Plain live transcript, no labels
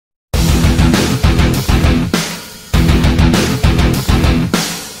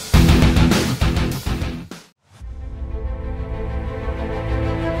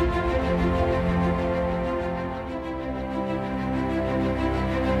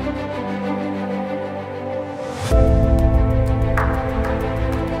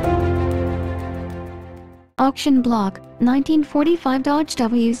Auction block, 1945 Dodge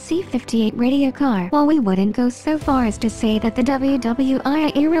WC-58 radio car. While we wouldn't go so far as to say that the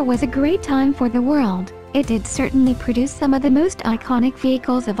WWII era was a great time for the world, it did certainly produce some of the most iconic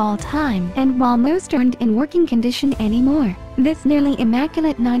vehicles of all time. And while most aren't in working condition anymore, this nearly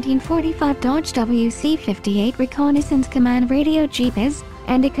immaculate 1945 Dodge WC-58 Reconnaissance Command Radio Jeep is,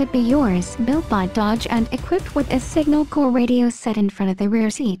 and it could be yours. Built by Dodge and equipped with a signal core radio set in front of the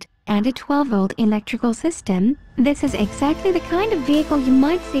rear seat, and a 12-volt electrical system, this is exactly the kind of vehicle you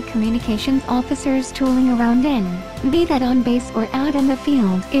might see communications officers tooling around in, be that on base or out in the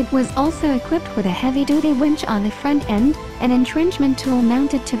field. It was also equipped with a heavy-duty winch on the front end, an entrenchment tool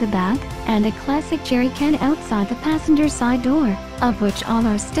mounted to the back, and a classic jerry can outside the passenger side door, of which all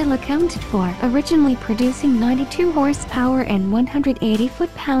are still accounted for, originally producing 92 horsepower and 180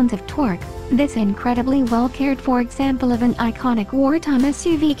 foot-pounds of torque. This incredibly well-cared-for example of an iconic wartime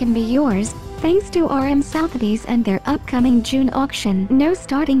SUV can be yours, thanks to RM Sotheby's and their upcoming June auction. No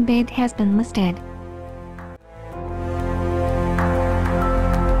starting bid has been listed.